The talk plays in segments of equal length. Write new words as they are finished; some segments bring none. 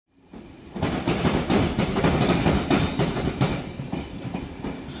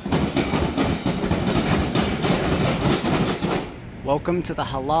Welcome to the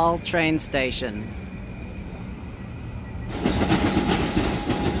Halal train station.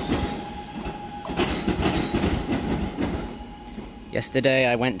 Yesterday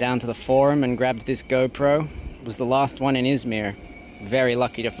I went down to the forum and grabbed this GoPro. It was the last one in Izmir. Very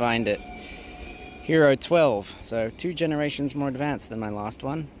lucky to find it. Hero 12, so 2 generations more advanced than my last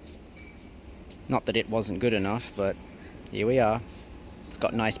one. Not that it wasn't good enough, but here we are. It's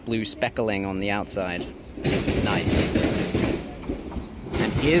got nice blue speckling on the outside. Nice.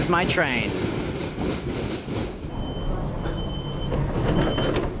 And here's my train.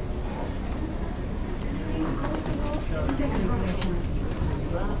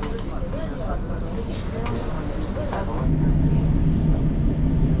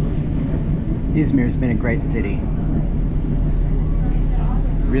 Izmir's been a great city.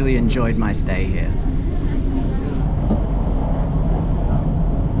 Really enjoyed my stay here.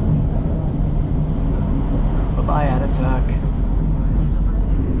 Bye-bye, Ataturk.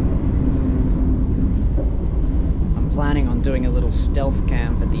 I'm planning on doing a little stealth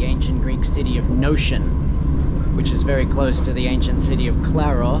camp at the ancient Greek city of Notion, which is very close to the ancient city of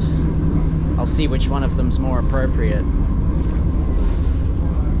Claros. I'll see which one of them's more appropriate.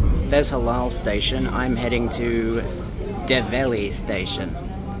 There's Halal station. I'm heading to Develi station.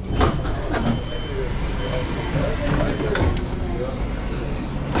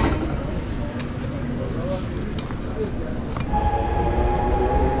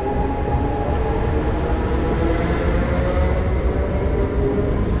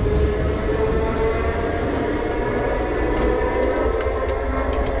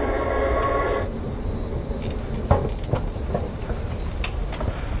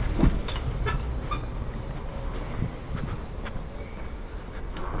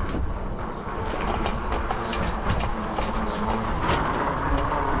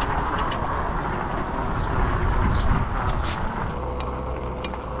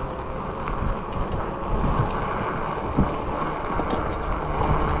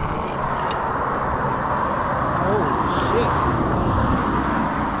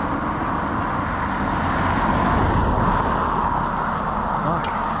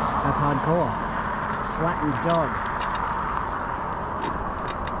 Hardcore. Flattened dog.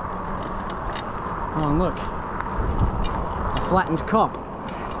 Oh, and look. A flattened cop.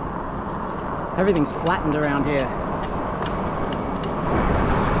 Everything's flattened around here.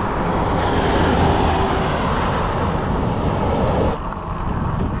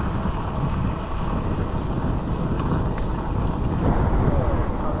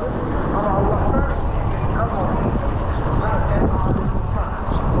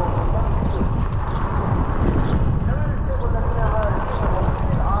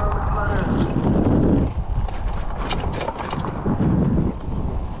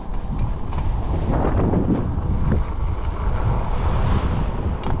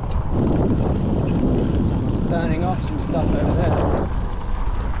 Burning off some stuff over there.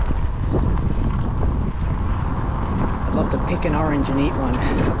 I'd love to pick an orange and eat one.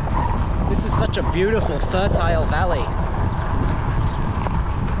 This is such a beautiful, fertile valley.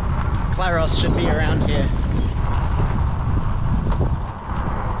 Claros should be around here.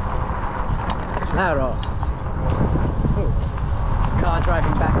 Claros. Ooh, car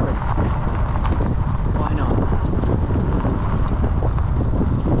driving backwards. Why not?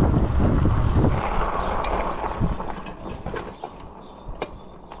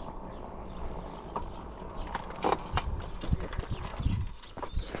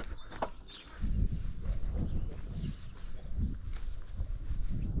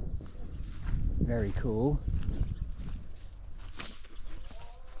 Very cool.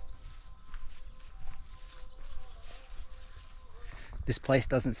 This place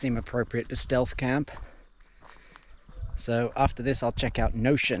doesn't seem appropriate to stealth camp. So after this I'll check out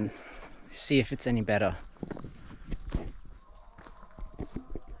Notion, see if it's any better.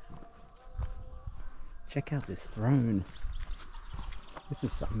 Check out this throne. This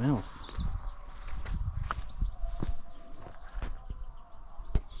is something else.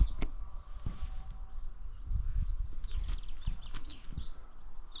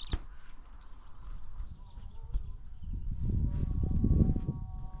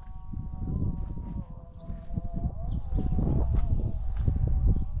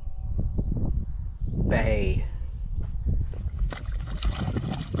 Bay.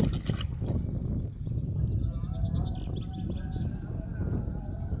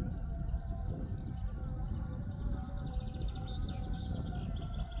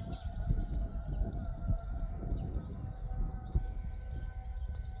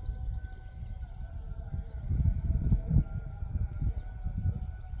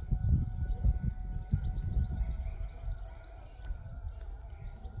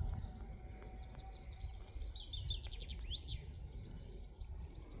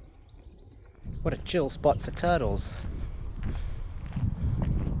 What a chill spot for turtles.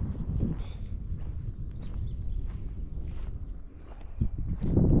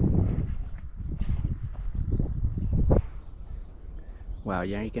 Wow,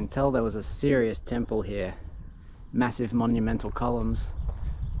 yeah, you can tell there was a serious temple here. Massive monumental columns.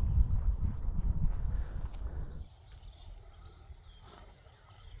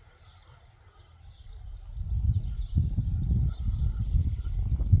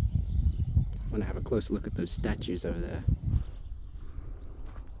 I want to have a closer look at those statues over there.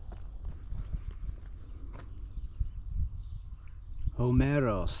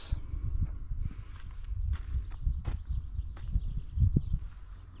 Homeros.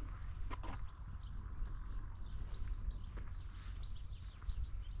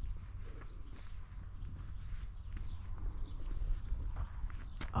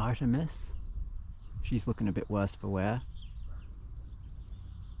 Artemis. She's looking a bit worse for wear.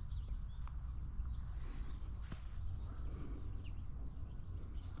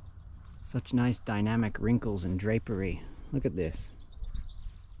 Such nice dynamic wrinkles and drapery. Look at this.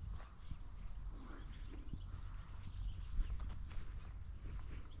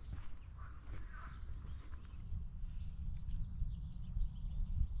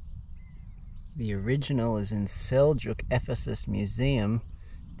 The original is in Seljuk Ephesus Museum.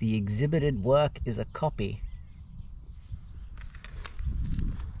 The exhibited work is a copy.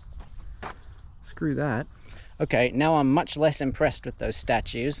 Screw that. Okay, now I'm much less impressed with those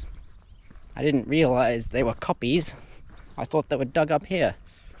statues. I didn't realize they were copies. I thought they were dug up here.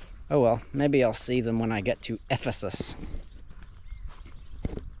 Oh well, maybe I'll see them when I get to Ephesus.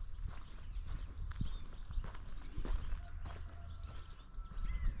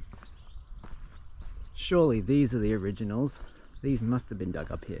 Surely these are the originals. These must have been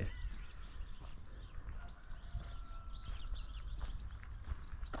dug up here.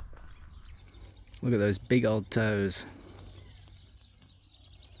 Look at those big old toes.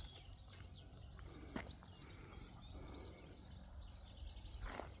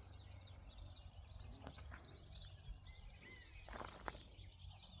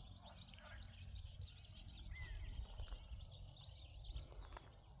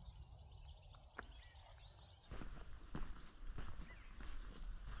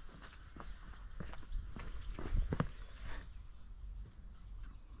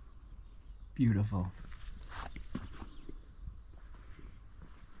 Beautiful.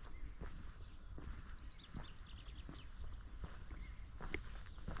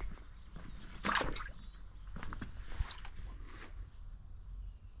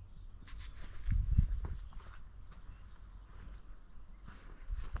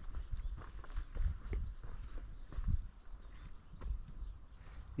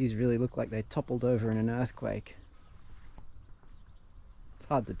 These really look like they toppled over in an earthquake. It's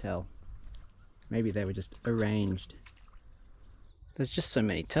hard to tell. Maybe they were just arranged. There's just so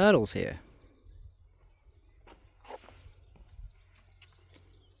many turtles here.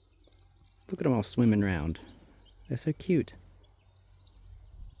 Look at them all swimming around. They're so cute.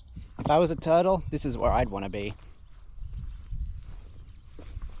 If I was a turtle, this is where I'd want to be.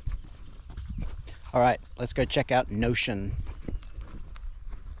 Alright, let's go check out Notion.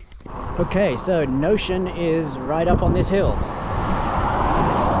 Okay, so Notion is right up on this hill.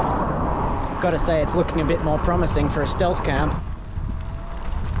 Gotta say, it's looking a bit more promising for a stealth camp.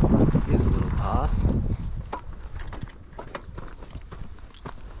 Here's a little path.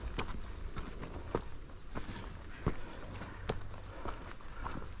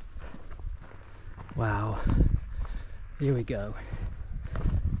 Wow. Here we go.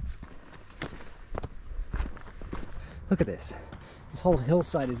 Look at this. This whole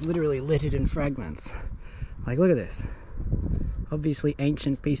hillside is literally littered in fragments. Like, look at this. Obviously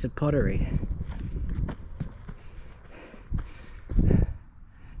ancient piece of pottery.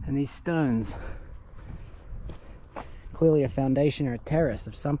 And these stones, clearly a foundation or a terrace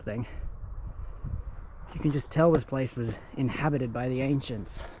of something. You can just tell this place was inhabited by the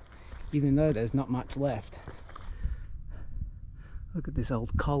ancients, even though there's not much left. Look at this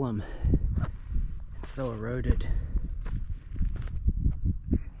old column. It's so eroded.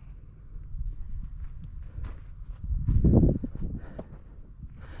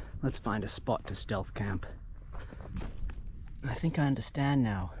 Let's find a spot to stealth camp. I think I understand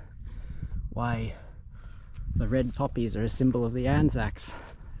now why the red poppies are a symbol of the Anzacs.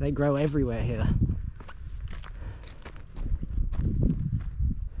 They grow everywhere here.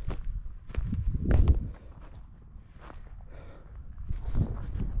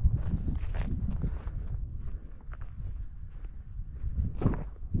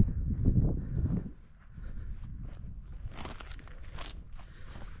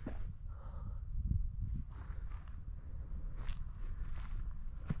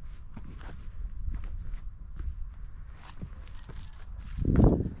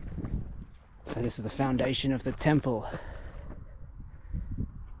 This is the foundation of the temple.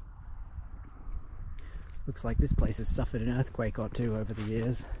 Looks like this place has suffered an earthquake or two over the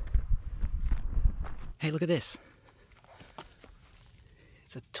years. Hey, look at this.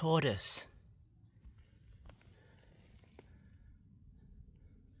 It's a tortoise.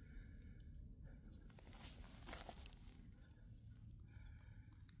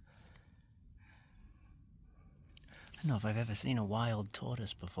 I don't know if I've ever seen a wild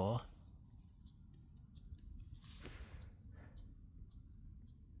tortoise before.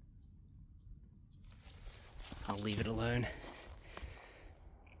 I'll leave it alone.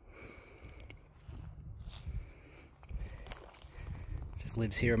 Just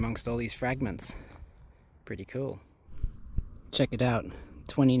lives here amongst all these fragments. Pretty cool. Check it out,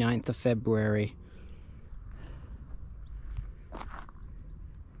 29th of February.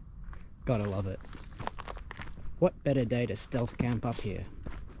 Gotta love it. What better day to stealth camp up here?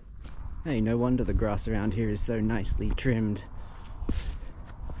 Hey, no wonder the grass around here is so nicely trimmed.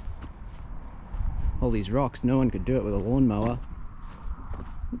 All these rocks, no one could do it with a lawnmower.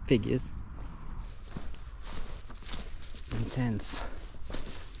 Figures. Intense.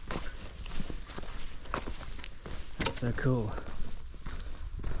 That's so cool.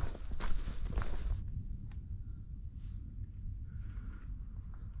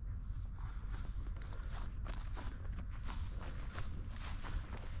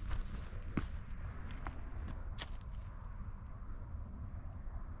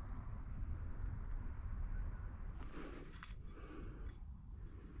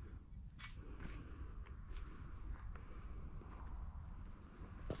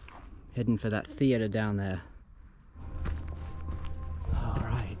 Heading for that theatre down there.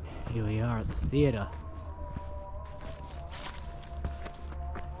 Alright, here we are at the theatre.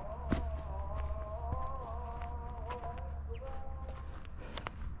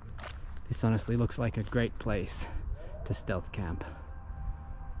 This honestly looks like a great place to stealth camp.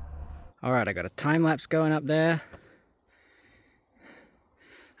 Alright, I got a time lapse going up there.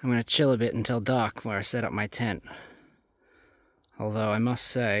 I'm gonna chill a bit until dark where I set up my tent. Although I must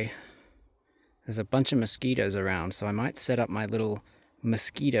say, there's a bunch of mosquitoes around, so I might set up my little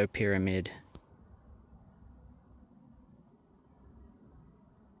mosquito pyramid.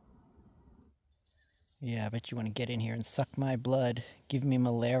 Yeah, I bet you want to get in here and suck my blood, give me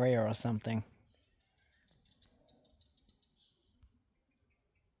malaria or something.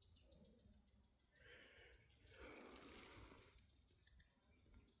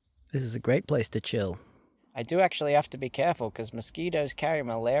 This is a great place to chill. I do actually have to be careful because mosquitoes carry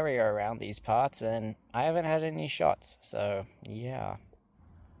malaria around these parts and I haven't had any shots, so yeah.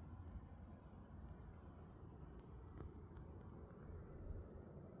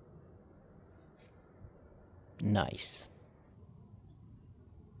 Nice.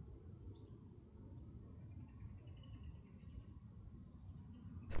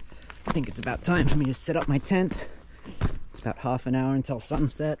 I think it's about time for me to set up my tent. It's about half an hour until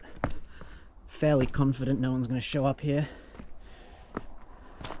sunset. Fairly confident no one's going to show up here.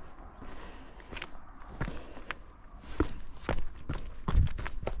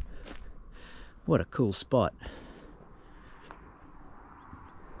 What a cool spot.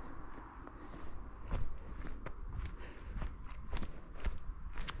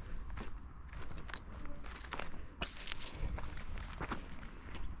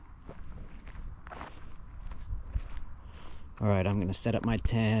 Alright, I'm going to set up my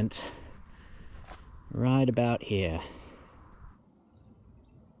tent right about here.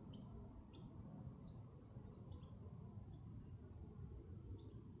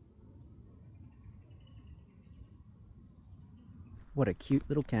 What a cute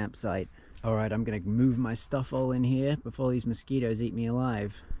little campsite. Alright, I'm gonna move my stuff all in here before these mosquitoes eat me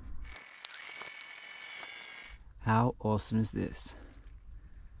alive. How awesome is this?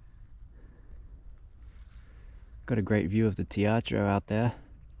 Got a great view of the teatro out there.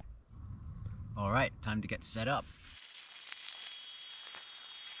 Alright, time to get set up.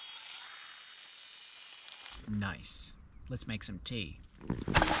 Nice. Let's make some tea.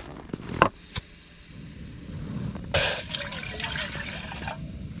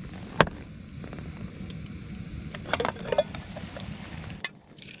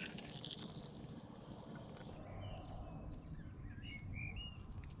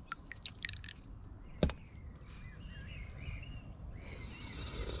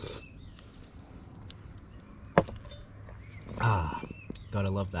 Ah,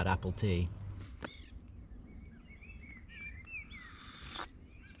 gotta love that apple tea.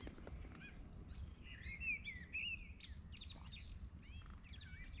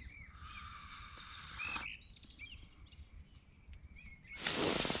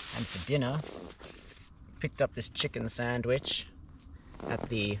 And for dinner, Picked up this chicken sandwich at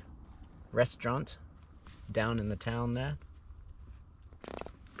the restaurant down in the town there.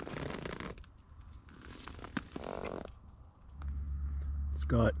 It's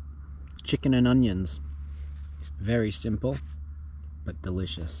got chicken and onions. Very simple, but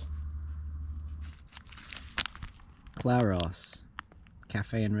delicious. Claros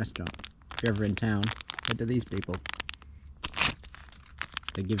cafe and restaurant. If you're ever in town, head to these people.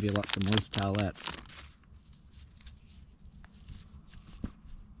 They give you lots of moist towelettes.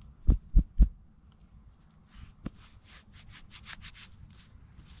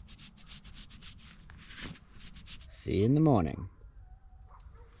 See you in the morning.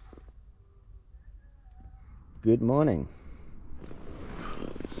 Good morning.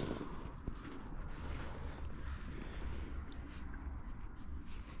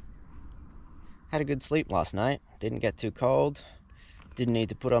 Had a good sleep last night. Didn't get too cold. Didn't need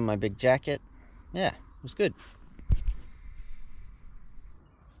to put on my big jacket. Yeah, it was good.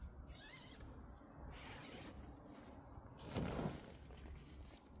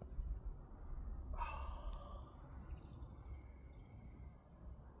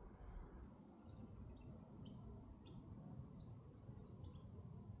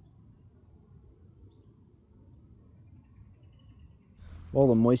 All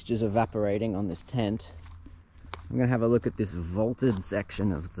the moisture's evaporating on this tent. I'm gonna have a look at this vaulted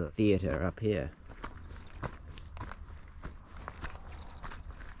section of the theater up here.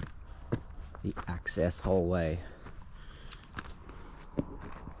 The access hallway.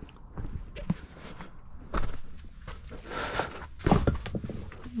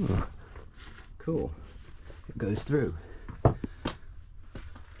 Ooh, cool. It goes through.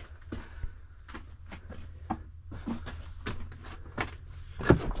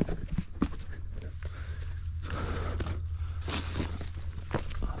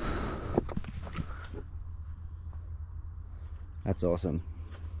 That's awesome.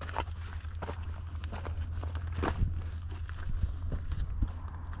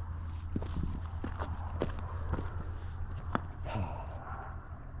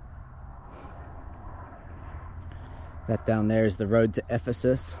 That down there is the road to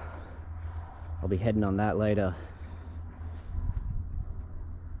Ephesus. I'll be heading on that later.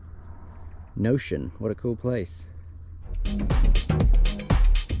 Notion, what a cool place.